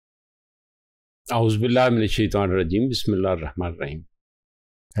Auzubillahiminash-shaytanir-rajim. Bismillahir-rahmanir-rahim.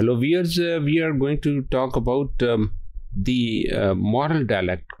 Hello viewers, we are going to talk about the moral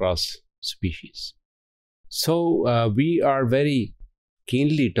dialect cross species. So we are very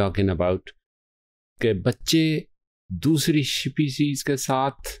keenly talking about कि बच्चे दूसरी species के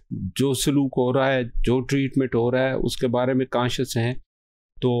साथ जो सलूक हो रहा है, जो ट्रीटमेंट हो रहा है, उसके बारे में कॉन्शियस हैं.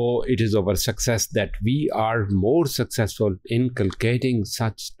 तो it is our success that we are more successful in कल्केटिंग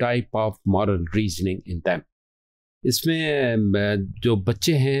such type of moral reasoning in them. इसमें जो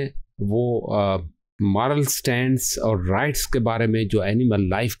बच्चे हैं वो मॉरल स्टैंड्स और राइट्स के बारे में, जो एनिमल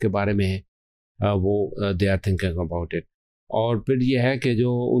लाइफ के बारे में है, वो they are thinking about it. और फिर यह है कि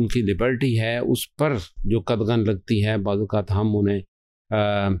जो उनकी लिबर्टी है उस पर जो कदगन लगती है, बाज़-औक़ात हम उन्हें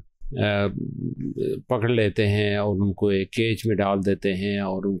पकड़ लेते हैं और उनको एक केज में डाल देते हैं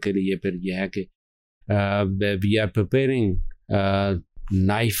और उनके लिए फिर यह है कि we are preparing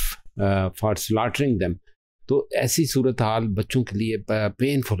knife for slaughtering them. तो ऐसी सूरत हाल बच्चों के लिए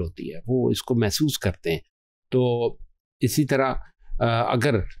पेनफुल होती है, वो इसको महसूस करते हैं. तो इसी तरह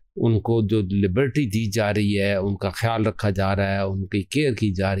अगर उनको जो लिबर्टी दी जा रही है, उनका ख्याल रखा जा रहा है, उनकी केयर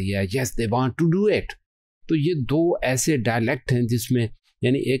की जा रही है, yes they want to do it. तो ये दो ऐसे डायलेक्ट हैं जिसमें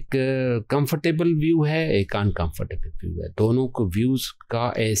यानी एक कंफर्टेबल व्यू है, एक अनकंफर्टेबल व्यू है. दोनों को व्यूज़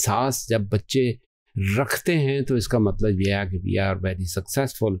का एहसास जब बच्चे रखते हैं तो इसका मतलब यह है कि we are very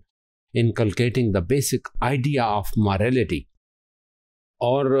successful inculcating the basic idea of morality.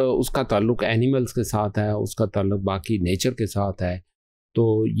 और उसका ताल्लुक एनिमल्स के साथ है, उसका ताल्लुक बाकी नेचर के साथ है.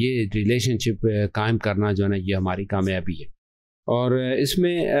 तो ये रिलेशनशिप कायम करना जो है ना, ये हमारी कामयाबी है. और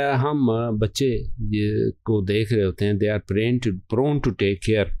इसमें हम बच्चे को देख रहे होते हैं, they are prone to take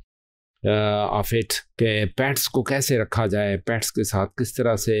care of it, के पेट्स को कैसे रखा जाए, पेट्स के साथ किस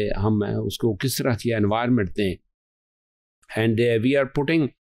तरह से हम उसको किस तरह की एनवायरनमेंट दें. And we are putting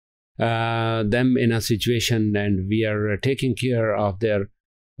them in a situation and we are taking care of their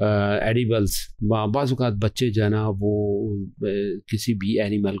edibles. बाज़-औक़ात बच्चे जो है ना वो किसी भी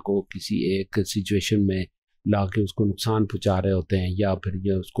एनिमल को किसी एक सिचुएशन में ला के उसको नुकसान पहुंचा रहे होते हैं, या फिर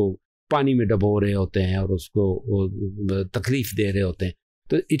ये उसको पानी में डबो रहे होते हैं और उसको तकलीफ़ दे रहे होते हैं.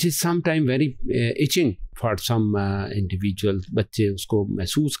 तो it is some time very etching for some individual. बच्चे उसको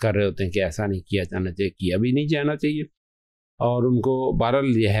महसूस कर रहे होते हैं कि ऐसा नहीं किया जाना चाहिए, किया भी नहीं जाना चाहिए. और उनको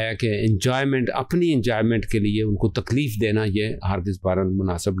बहरहाल यह है कि इंजॉयमेंट, अपनी इंजॉयमेंट के लिए उनको तकलीफ़ देना ये हरगिज़ बहरहाल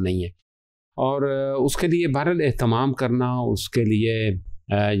मुनासिब नहीं है. और उसके लिए बहरहाल एहतमाम करना, उसके लिए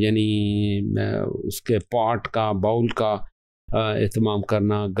यानी उसके पॉट का, बाउल का एहतमाम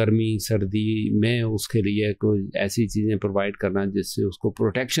करना, गर्मी सर्दी में उसके लिए कोई ऐसी चीज़ें प्रोवाइड करना जिससे उसको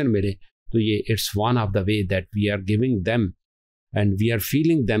प्रोटेक्शन मिले. तो ये it's one of the way that we are giving them and we are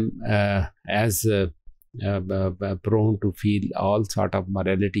feeling them as prone to feel all sort of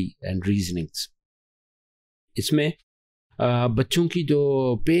morality and reasonings. इसमें बच्चों की जो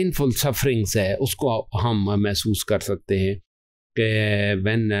पेनफुल सफरिंग्स है उसको हम महसूस कर सकते हैं कि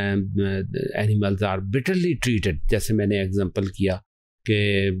when animals are bitterly treated. जैसे मैंने एग्जांपल किया कि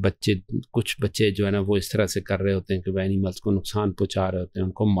कुछ बच्चे जो है ना वो इस तरह से कर रहे होते हैं कि वह एनिमल्स को नुकसान पहुंचा रहे होते हैं,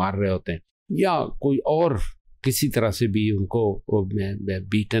 उनको मार रहे होते हैं, या कोई और किसी तरह से भी उनको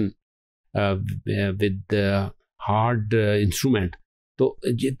बीटन विद हार्ड इंस्ट्रूमेंट. तो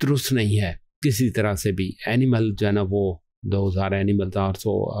ये दुरुस्त नहीं है किसी तरह से भी. एनिमल जो है ना वो those are animals are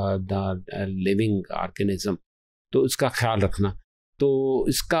so the living organism. तो इसका ख्याल रखना. तो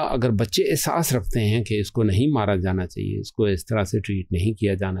इसका अगर बच्चे एहसास रखते हैं कि इसको नहीं मारा जाना चाहिए, इसको इस तरह से ट्रीट नहीं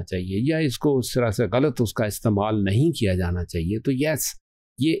किया जाना चाहिए, या इसको उस तरह से गलत उसका इस्तेमाल नहीं किया जाना चाहिए, तो यस,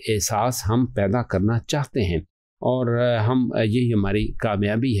 ये एहसास हम पैदा करना चाहते हैं. और हम यही हमारी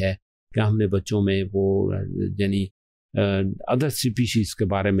कामयाबी है कि हमने बच्चों में वो यानी अदर स्पीशीज़ के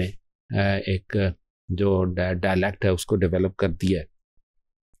बारे में एक जो डायलेक्ट है उसको डेवलप कर दिया है.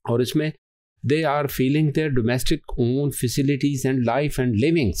 और इसमें they are feeling there domestic own facilities and life and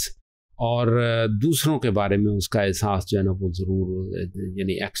livings. और दूसरों के बारे में उसका एहसास जो है ना वो ज़रूर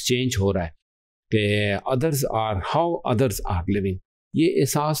यानी एक्सचेंज हो रहा है कि others are how others are living. ये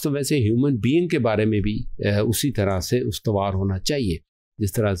एहसास तो वैसे ह्यूमन बीइंग के बारे में भी उसी तरह से उस्तवार होना चाहिए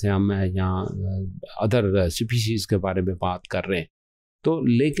जिस तरह से हम यहाँ अदर स्पीशीज़ के बारे में बात कर रहे हैं. तो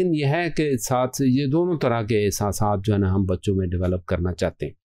लेकिन यह है कि साथ ये दोनों तरह के एहसासात जो है ना हम बच्चों में डेवलप करना चाहते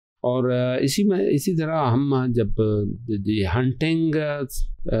हैं. और इसी तरह हम जब हंटिंग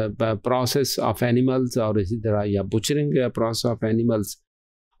प्रोसेस ऑफ एनिमल्स और इसी तरह या बुचरिंग प्रोसेस ऑफ एनिमल्स,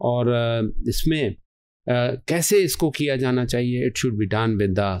 और इसमें कैसे इसको किया जाना चाहिए, it should be done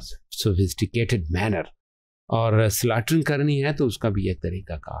with the sophisticated manner. और स्लॉटरिंग करनी है तो उसका भी एक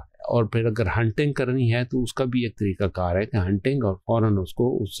तरीका कार है. और फिर अगर हंटिंग करनी है तो उसका भी एक तरीकाकार है कि हंटिंग और फ़ौरन उसको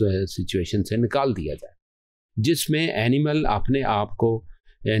उस सिचुएशन से निकाल दिया जाए, जिसमें एनिमल अपने आप को,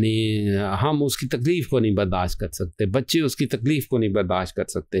 यानी हम उसकी तकलीफ़ को नहीं बर्दाश्त कर सकते, बच्चे उसकी तकलीफ़ को नहीं बर्दाश्त कर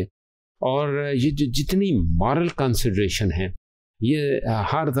सकते। और ये जो जितनी मॉरल कंसिडरेशन है, ये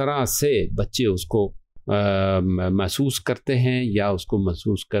हर तरह से बच्चे उसको महसूस करते हैं या उसको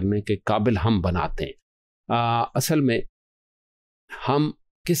महसूस करने के काबिल हम बनाते हैं। असल में हम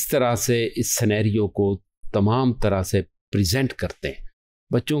किस तरह से इस सिनेरियो को तमाम तरह से प्रेजेंट करते हैं,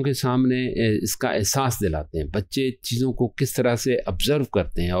 बच्चों के सामने इसका एहसास दिलाते हैं, बच्चे चीज़ों को किस तरह से ऑब्ज़र्व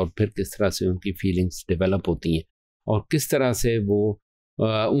करते हैं और फिर किस तरह से उनकी फीलिंग्स डेवलप होती हैं और किस तरह से वो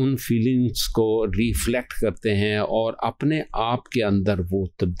उन फीलिंग्स को रिफ्लेक्ट करते हैं और अपने आप के अंदर वो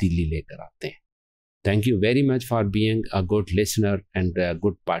तब्दीली लेकर आते हैं। Thank you very much for being a good listener and a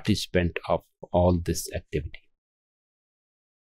good participant of all this activity.